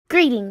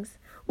Greetings.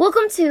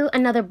 Welcome to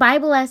another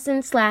Bible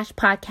lesson /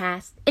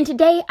 podcast. And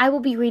today I will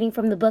be reading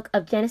from the book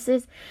of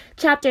Genesis,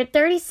 chapter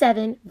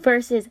 37,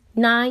 verses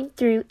 9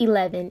 through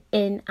 11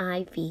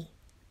 NIV.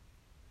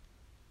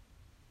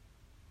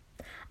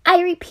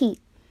 I repeat,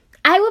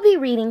 I will be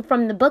reading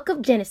from the book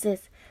of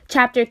Genesis,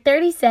 chapter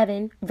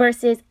 37,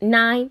 verses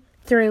 9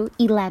 through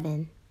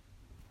 11.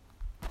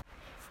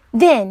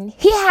 Then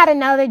he had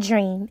another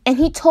dream, and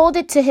he told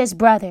it to his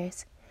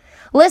brothers.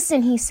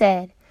 Listen, he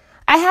said,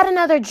 I had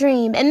another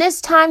dream, and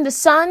this time the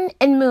sun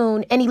and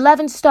moon and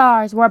 11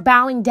 stars were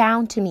bowing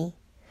down to me.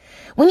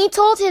 When he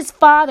told his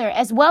father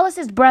as well as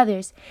his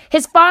brothers,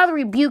 his father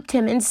rebuked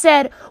him and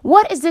said,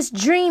 What is this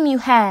dream you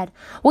had?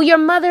 Will your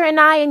mother and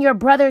I and your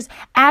brothers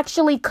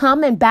actually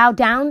come and bow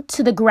down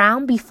to the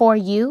ground before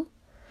you?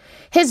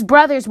 His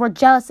brothers were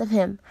jealous of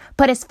him,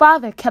 but his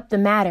father kept the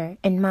matter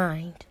in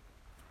mind.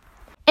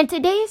 In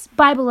today's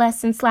Bible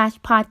lesson /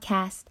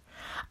 podcast,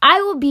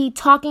 I will be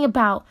talking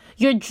about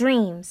your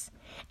dreams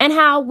and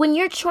how when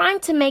you're trying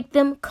to make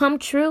them come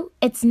true,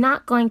 it's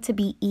not going to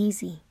be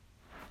easy.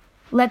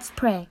 Let's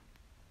pray.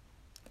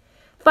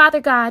 Father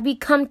God, we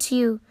come to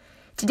you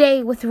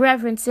today with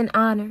reverence and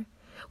honor.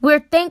 We're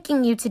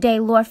thanking you today,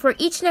 Lord, for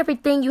each and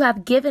everything you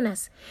have given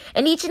us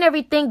and each and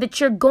everything that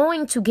you're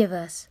going to give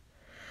us.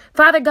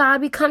 Father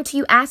God, we come to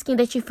you asking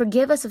that you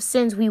forgive us of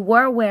sins we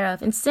were aware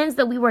of and sins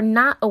that we were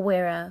not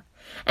aware of,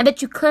 and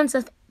that you cleanse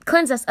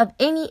us of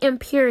any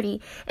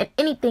impurity and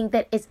anything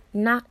that is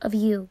not of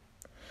you.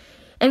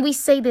 And we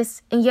say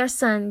this in your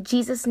Son,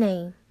 Jesus'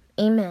 name.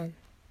 Amen.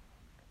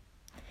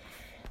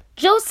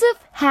 Joseph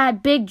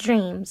had big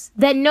dreams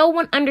that no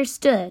one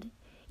understood,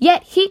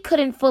 yet he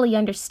couldn't fully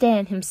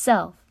understand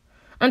himself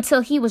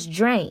until he was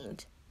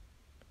drained.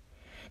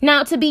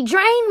 Now, to be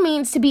drained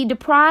means to be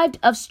deprived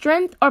of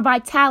strength or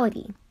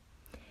vitality.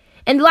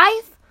 In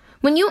life,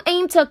 when you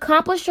aim to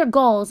accomplish your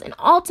goals and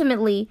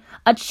ultimately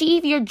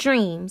achieve your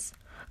dreams,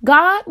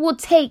 God will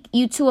take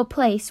you to a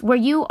place where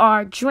you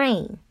are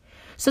drained,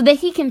 so that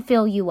he can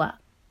fill you up.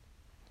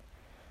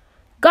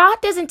 God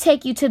doesn't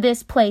take you to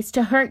this place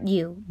to hurt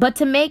you, but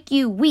to make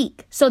you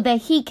weak so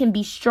that he can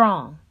be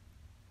strong.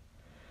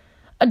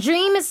 A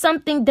dream is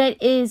something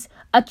that is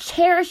a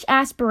cherished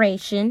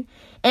aspiration,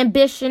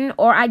 ambition,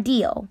 or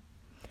ideal.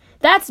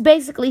 That's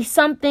basically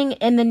something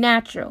in the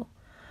natural.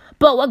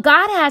 But what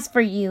God has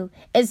for you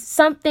is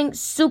something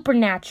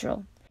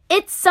supernatural.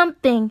 It's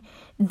something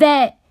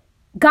that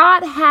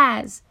God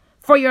has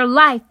for your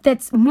life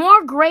that's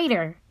more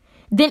greater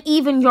than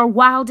even your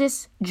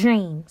wildest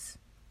dreams.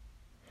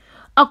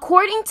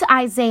 According to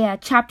Isaiah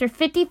chapter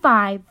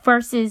 55,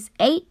 verses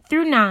 8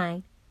 through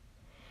 9,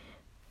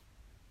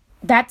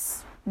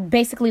 that's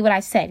basically what I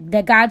said,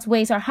 that God's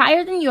ways are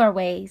higher than your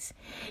ways,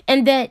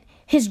 and that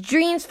his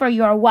dreams for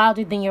you are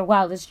wilder than your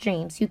wildest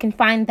dreams. You can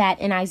find that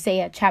in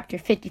Isaiah chapter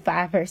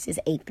 55, verses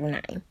 8 through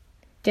 9.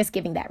 Just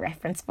giving that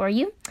reference for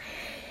you.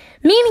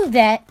 Meaning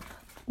that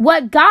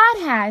what God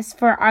has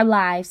for our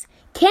lives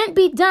can't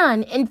be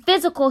done in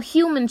physical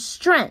human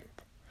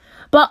strength,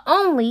 but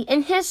only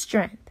in his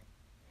strength.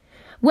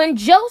 When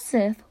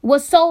Joseph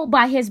was sold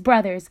by his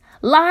brothers,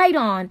 lied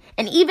on,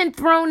 and even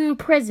thrown in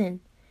prison,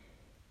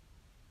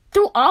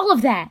 through all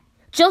of that,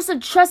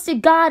 Joseph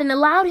trusted God and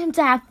allowed him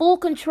to have full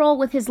control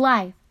with his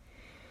life.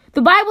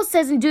 The Bible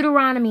says in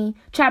Deuteronomy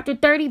chapter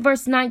 30,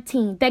 verse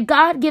 19, that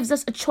God gives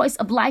us a choice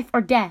of life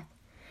or death.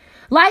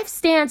 Life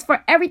stands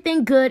for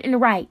everything good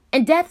and right,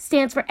 and death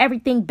stands for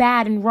everything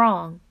bad and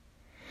wrong.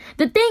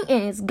 The thing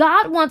is,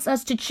 God wants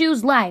us to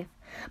choose life,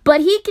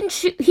 but he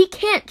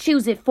can't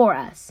choose it for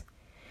us.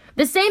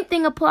 The same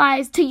thing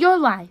applies to your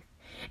life.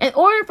 In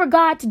order for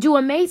God to do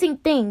amazing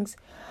things,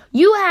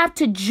 you have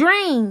to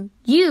drain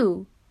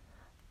you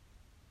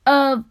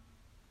of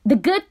the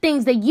good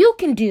things that you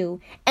can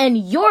do and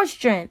your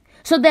strength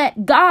so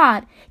that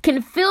God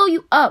can fill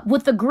you up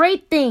with the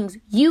great things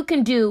you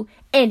can do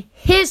in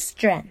his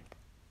strength.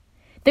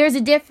 There's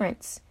a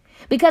difference,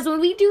 because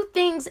when we do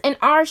things in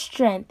our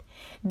strength,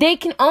 they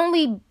can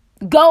only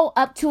go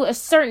up to a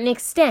certain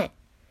extent.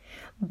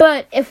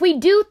 But if we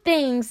do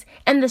things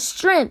in the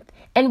strength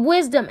and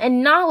wisdom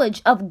and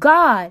knowledge of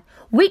God,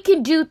 we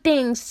can do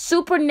things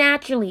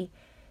supernaturally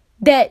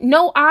that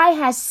no eye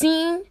has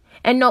seen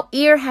and no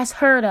ear has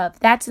heard of.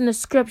 That's in the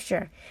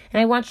scripture.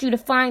 And I want you to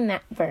find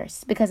that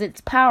verse because it's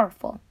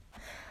powerful.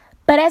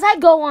 But as I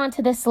go on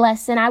to this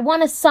lesson, I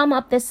want to sum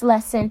up this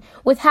lesson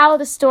with how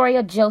the story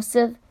of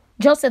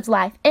Joseph's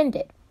life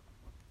ended.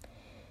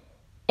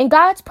 In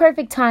God's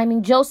perfect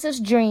timing, Joseph's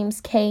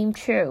dreams came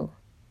true,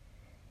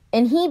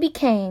 and he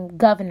became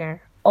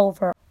governor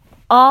over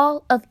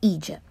all of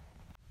Egypt.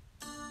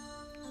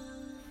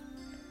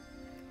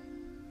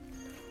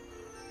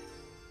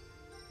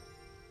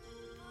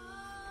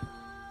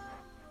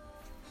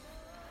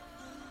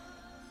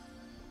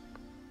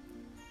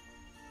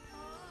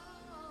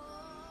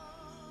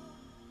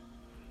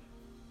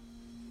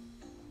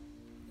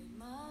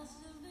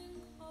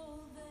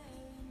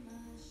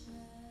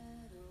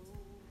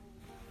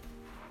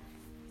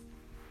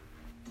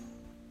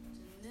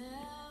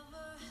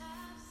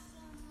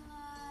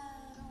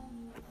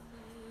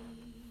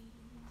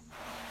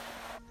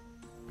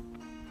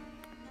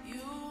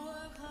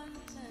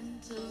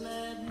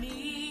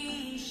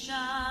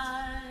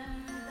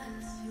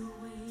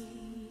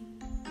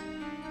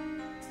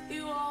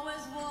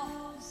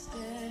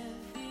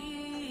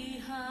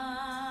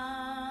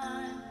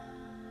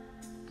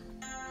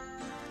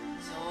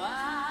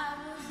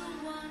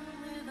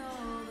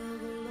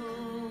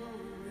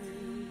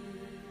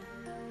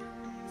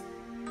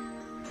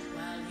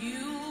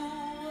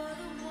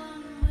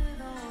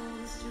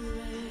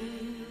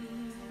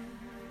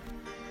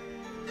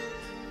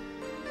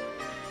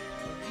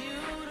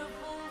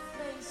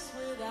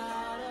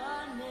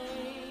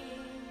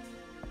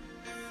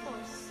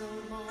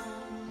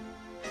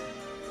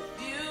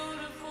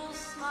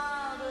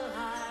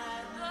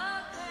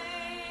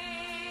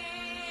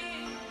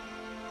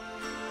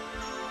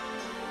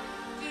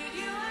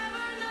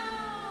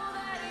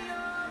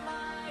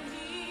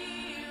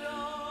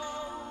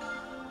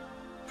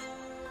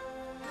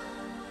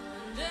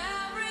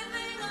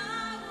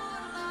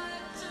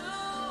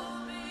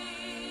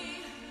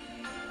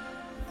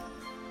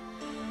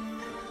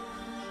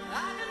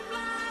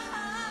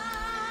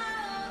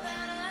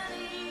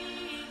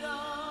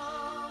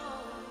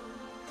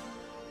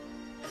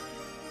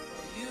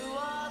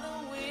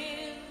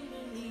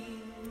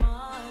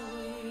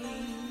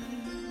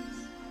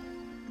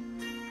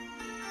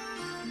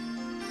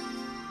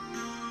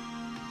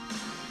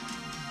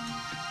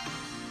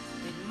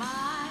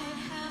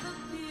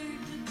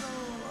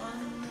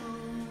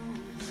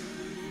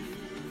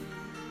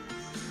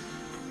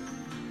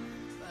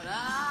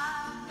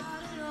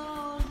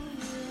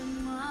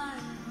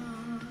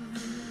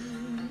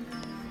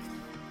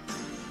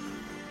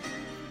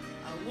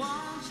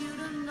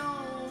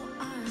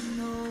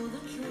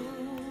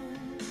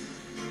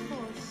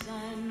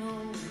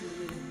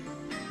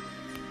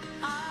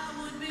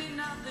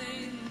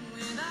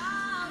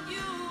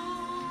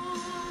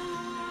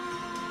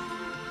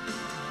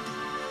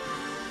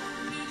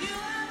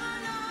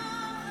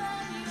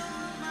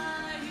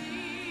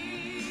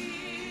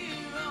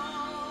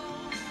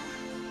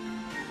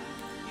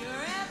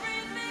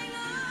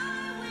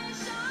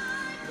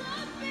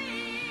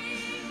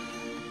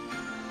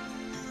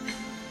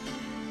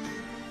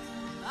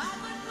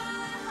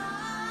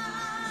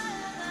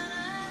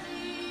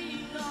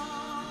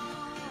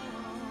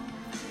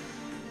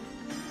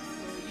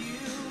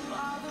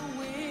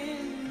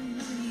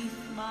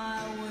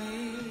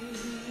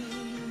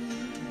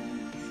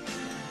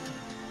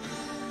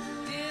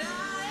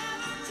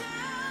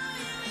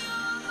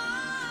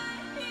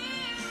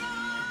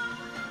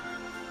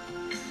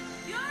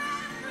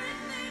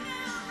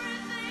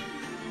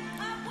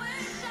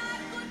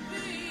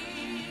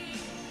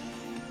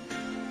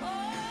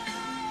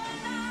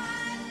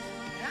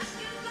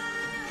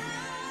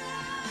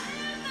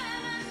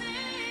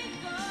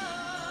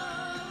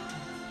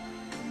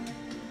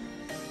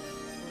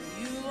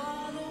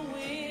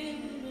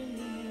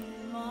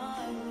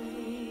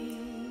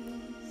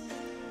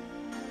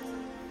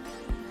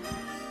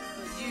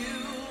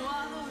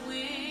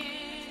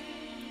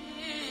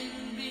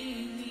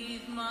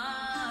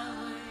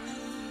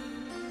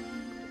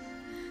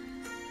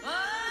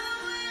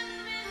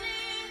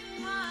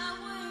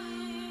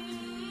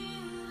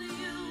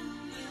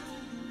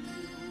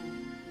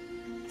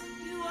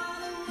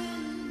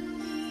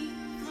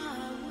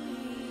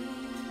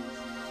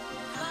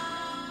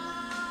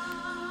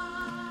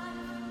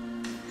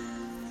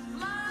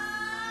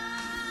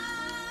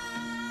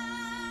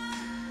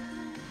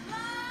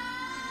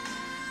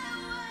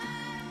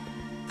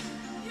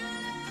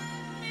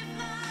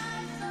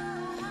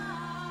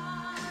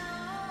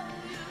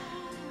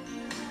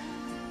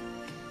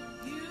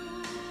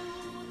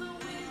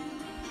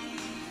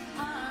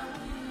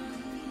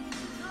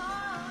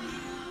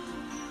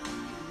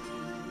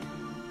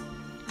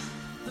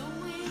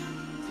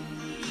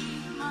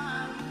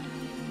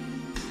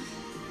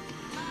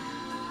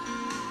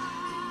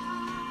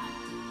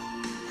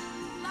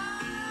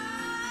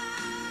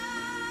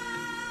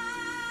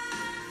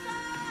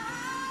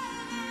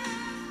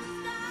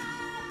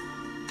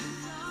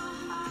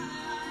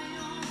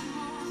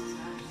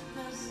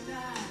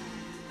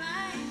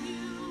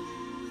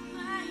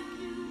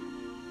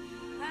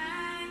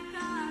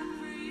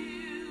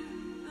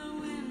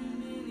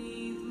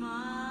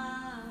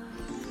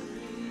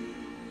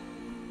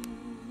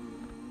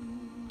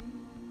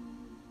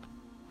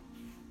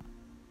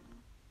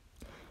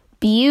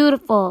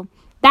 Beautiful.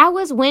 That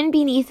was Wind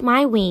Beneath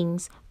My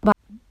Wings by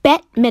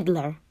Bette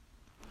Midler.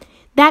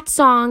 That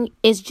song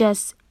is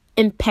just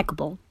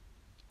impeccable.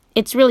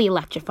 It's really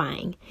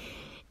electrifying.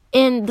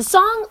 And the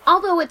song,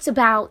 although it's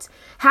about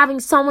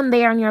having someone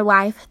there in your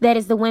life that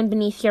is the wind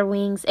beneath your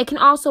wings, it can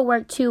also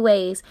work two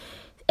ways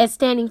as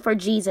standing for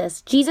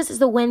Jesus. Jesus is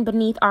the wind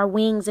beneath our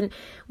wings, and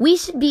we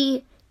should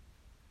be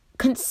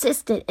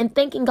consistent in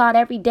thanking God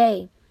every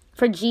day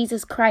for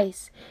Jesus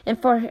Christ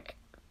and for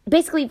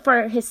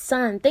his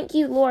son. Thank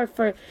you, Lord,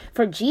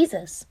 for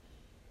Jesus,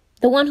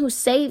 the one who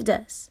saved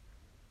us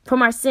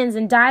from our sins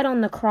and died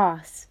on the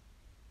cross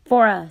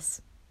for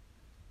us.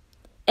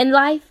 In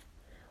life,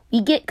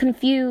 we get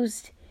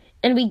confused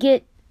and we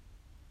get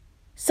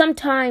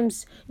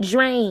sometimes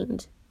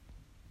drained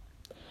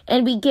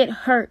and we get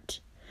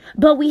hurt.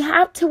 But we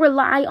have to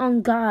rely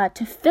on God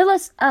to fill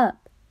us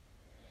up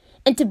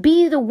and to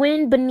be the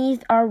wind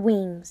beneath our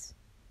wings.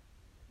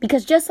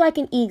 Because just like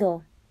an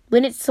eagle,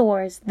 when it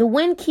soars, the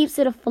wind keeps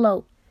it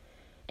afloat,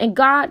 and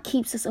God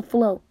keeps us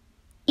afloat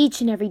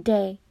each and every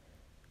day.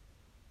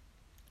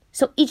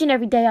 So each and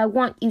every day, I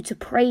want you to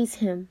praise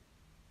him,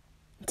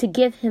 to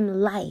give him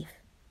life.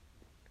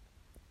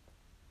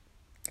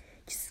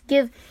 Just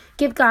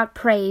give God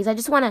praise. I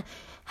just want to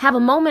have a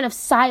moment of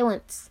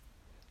silence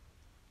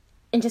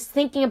and just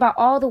thinking about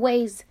all the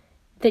ways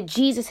that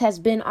Jesus has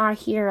been our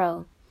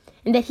hero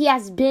and that he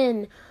has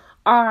been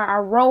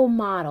our role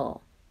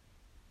model.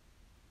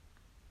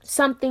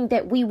 Something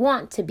that we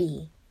want to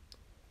be.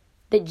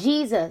 That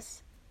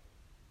Jesus,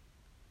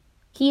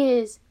 he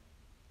is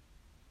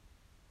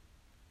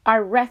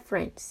our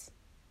reference.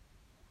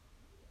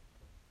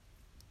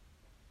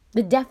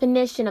 The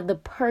definition of the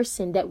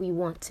person that we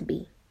want to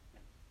be.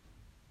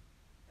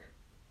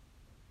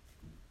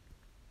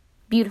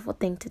 Beautiful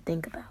thing to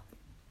think about.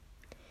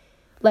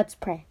 Let's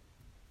pray.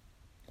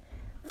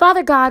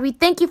 Father God, we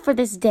thank you for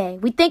this day.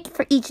 We thank you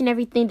for each and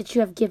everything that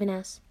you have given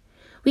us.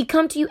 We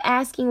come to you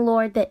asking,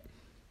 Lord, that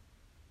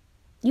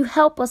you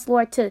help us,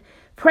 Lord, to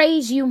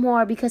praise you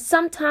more, because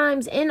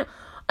sometimes in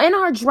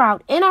our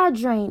drought, in our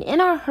drain, in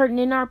our hurt, and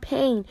in our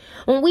pain,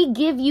 when we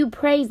give you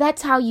praise,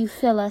 that's how you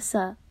fill us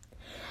up.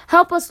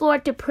 Help us,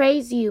 Lord, to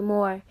praise you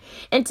more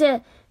and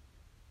to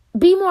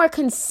be more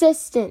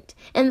consistent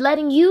in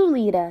letting you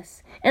lead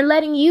us and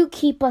letting you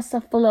keep us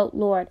afloat,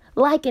 Lord,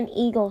 like an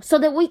eagle, so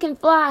that we can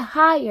fly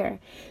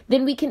higher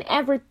than we can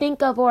ever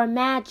think of or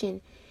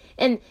imagine,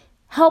 and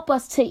help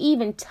us to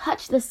even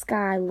touch the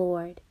sky,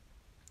 Lord.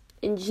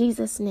 In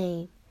Jesus'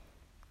 name,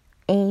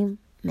 amen.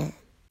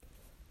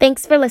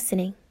 Thanks for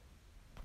listening.